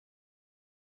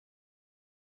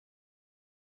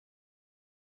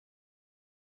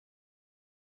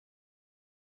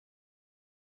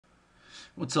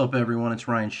What's up, everyone? It's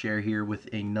Ryan Scher here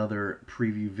with another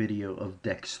preview video of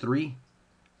DEX 3.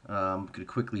 I'm going to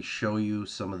quickly show you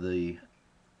some of the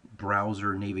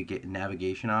browser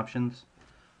navigation options.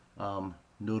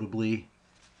 Notably,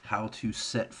 how to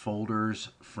set folders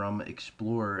from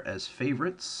Explorer as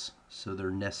favorites, so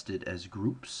they're nested as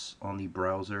groups on the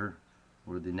browser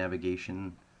or the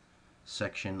navigation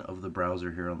section of the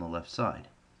browser here on the left side.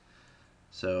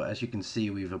 So as you can see,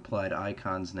 we've applied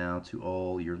icons now to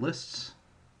all your lists,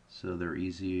 so they're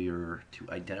easier to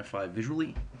identify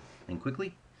visually and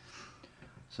quickly.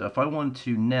 So if I want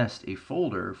to nest a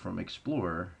folder from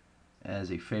Explorer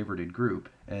as a favorited group,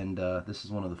 and this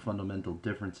is one of the fundamental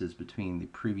differences between the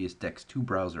previous DEX 2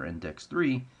 browser and DEX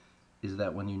 3, is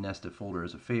that when you nest a folder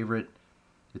as a favorite,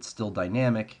 it's still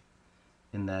dynamic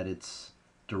in that it's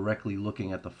directly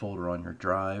looking at the folder on your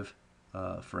drive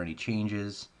for any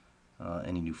changes,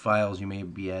 any new files you may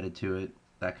be added to it,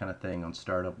 that kind of thing on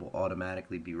startup will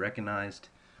automatically be recognized.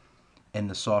 And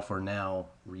the software now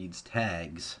reads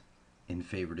tags in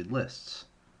favorited lists,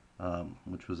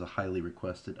 which was a highly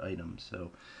requested item. So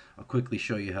I'll quickly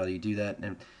show you how you do that.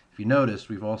 And if you notice,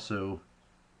 we've also,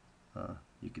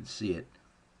 you can see it,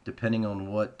 depending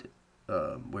on what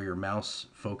where your mouse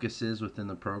focus is within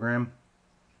the program,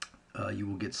 you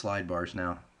will get slide bars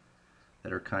now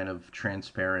that are kind of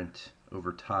transparent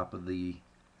over top of the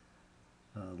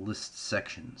list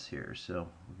sections here. So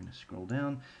we're going to scroll down,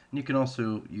 and you can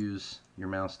also use your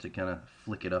mouse to kind of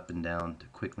flick it up and down to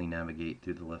quickly navigate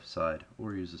through the left side,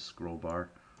 or use a scroll bar,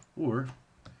 or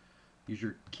use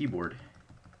your keyboard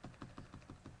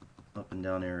up and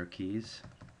down arrow keys.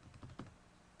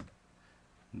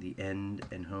 The end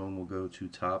and home will go to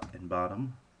top and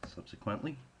bottom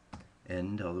subsequently.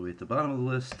 End all the way at the bottom of the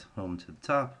list, home to the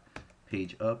top,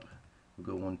 page up. We'll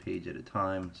go one page at a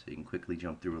time so you can quickly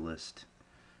jump through a list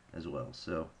as well.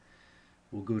 So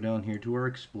we'll go down here to our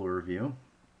Explorer view.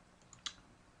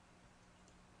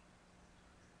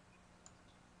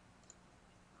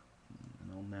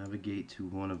 And I'll navigate to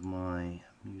one of my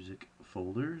music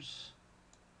folders.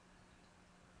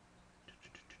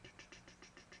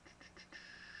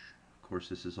 Of course,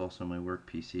 this is also my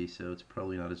work PC, so it's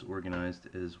probably not as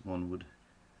organized as one would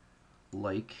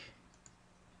like.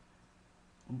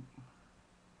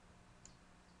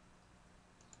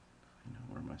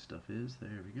 My stuff is. There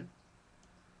we go.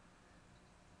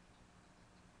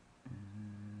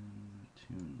 And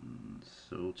tunes.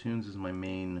 So tunes is my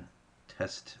main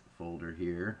test folder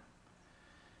here,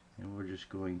 and we're just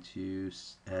going to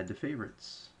add to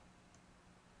favorites.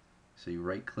 So you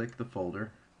right click the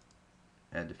folder,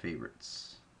 add to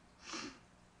favorites.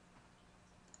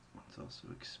 It's also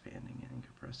expanding it and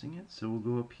compressing it. So we'll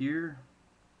go up here,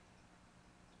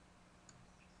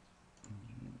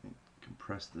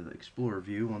 press the Explorer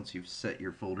view once you've set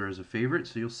your folder as a favorite.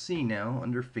 So you'll see now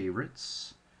under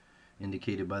favorites,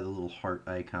 indicated by the little heart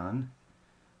icon,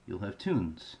 you'll have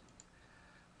tunes.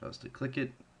 If I was to click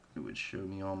it, it would show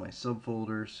me all my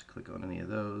subfolders. Click on any of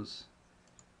those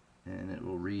and it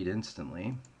will read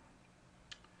instantly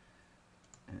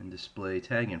and display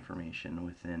tag information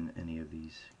within any of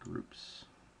these groups.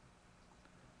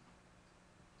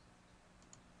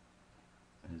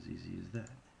 As easy as that.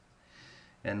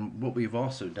 And what we've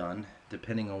also done,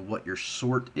 depending on what your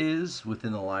sort is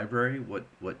within the library,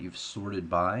 what you've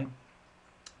sorted by,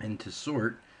 and to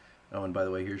sort, oh, and by the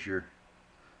way, here's your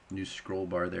new scroll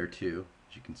bar there too.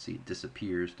 As you can see, it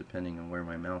disappears depending on where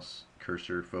my mouse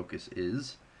cursor focus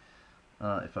is.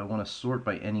 If I want to sort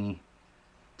by any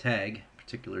tag,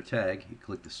 particular tag, you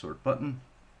click the sort button,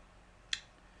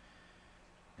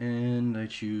 and I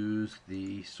choose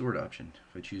the sort option.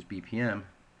 If I choose BPM,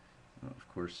 of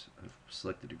course, I've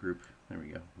selected a group, there we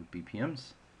go, with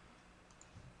BPMs.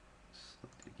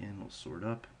 Select it again, we'll sort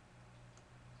up.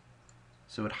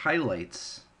 So it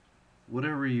highlights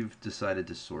whatever you've decided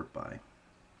to sort by.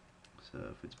 So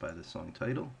if it's by the song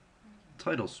title,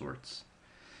 title sorts.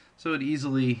 So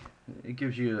it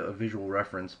gives you a visual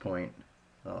reference point,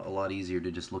 a lot easier to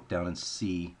just look down and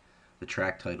see the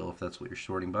track title if that's what you're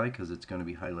sorting by, because it's going to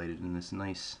be highlighted in this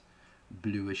nice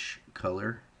bluish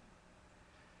color.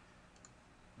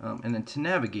 And then to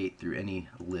navigate through any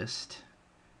list,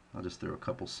 I'll just throw a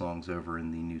couple songs over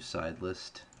in the new side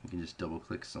list. You can just double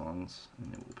click songs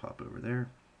and it will pop over there.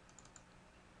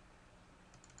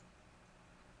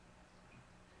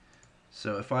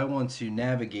 So if I want to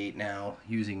navigate now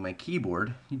using my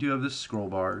keyboard, you do have the scroll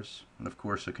bars, and of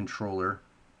course a controller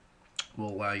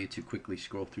will allow you to quickly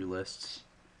scroll through lists.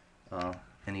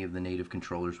 Any of the native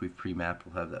controllers we've pre-mapped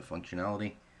will have that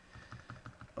functionality.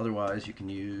 Otherwise, you can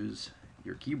use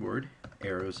your keyboard,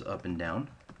 arrows up and down.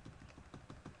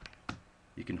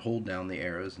 You can hold down the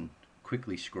arrows and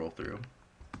quickly scroll through.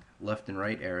 Left and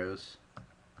right arrows.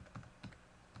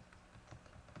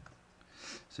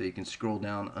 So you can scroll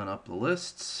down and up the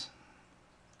lists.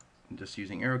 And just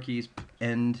using arrow keys.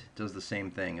 End does the same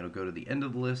thing. It'll go to the end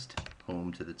of the list,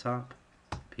 home to the top,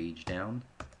 page down.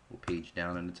 We'll page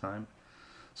down at a time.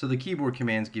 So the keyboard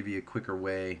commands give you a quicker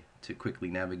way to quickly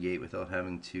navigate without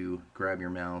having to grab your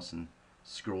mouse and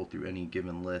scroll through any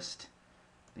given list.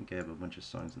 I think I have a bunch of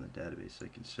songs in the database, so I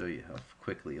can show you how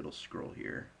quickly it'll scroll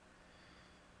here.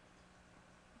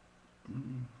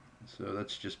 So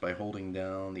that's just by holding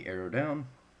down the arrow down.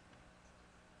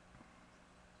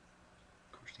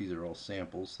 Of course, these are all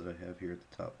samples that I have here at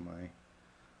the top of my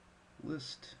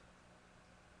list.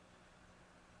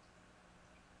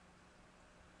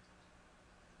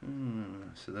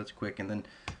 So that's quick, and then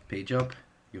page up,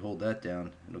 you hold that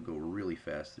down, it'll go really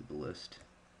fast through the list.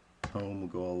 Home will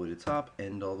go all the way to the top,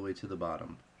 end all the way to the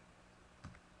bottom.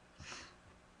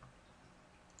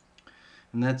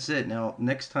 And that's it. Now,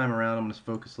 next time around, I'm going to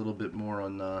focus a little bit more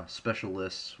on special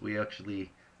lists. The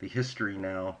history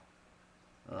now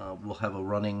will have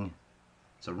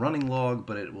it's a running log,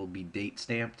 but it will be date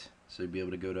stamped. So you'll be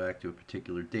able to go back to a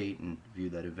particular date and view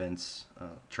that event's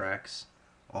tracks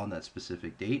on that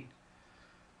specific date.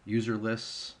 User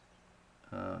lists,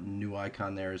 new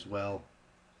icon there as well.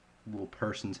 Little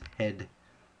person's head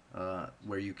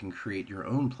where you can create your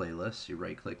own playlist. You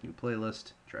right click new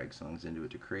playlist, drag songs into it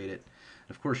to create it.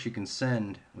 And of course you can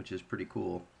send, which is pretty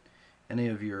cool, any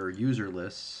of your user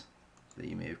lists that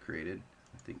you may have created.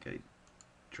 I think I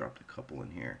dropped a couple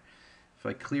in here. If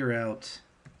I clear out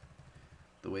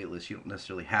the waitlist, you don't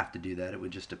necessarily have to do that. It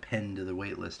would just append to the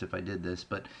waitlist if I did this.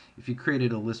 But if you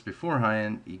created a list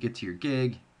beforehand, you get to your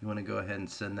gig, you want to go ahead and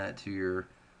send that to your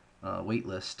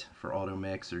waitlist for auto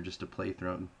mix or just to play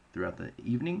throughout the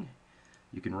evening.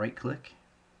 You can right click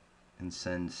and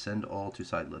send all to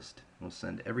side list. We'll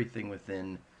send everything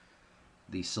within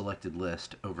the selected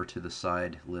list over to the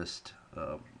side list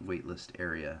waitlist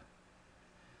area.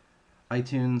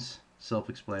 iTunes,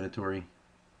 self-explanatory.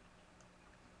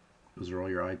 Those are all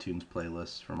your iTunes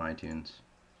playlists from iTunes.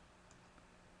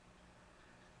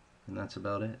 And that's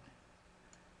about it.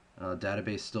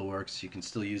 Database still works. You can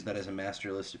still use that as a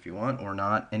master list if you want or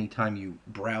not. Anytime you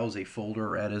browse a folder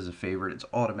or add as a favorite, it's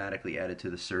automatically added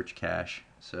to the search cache.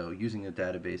 So using a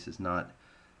database is not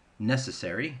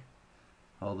necessary,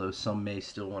 although some may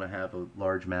still want to have a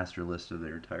large master list of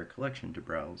their entire collection to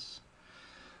browse.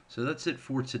 So that's it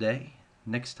for today.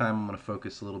 Next time I'm going to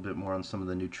focus a little bit more on some of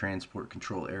the new transport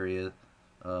control area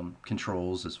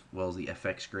controls, as well as the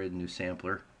FX grid, new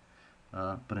sampler.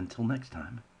 But until next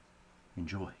time,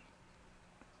 enjoy.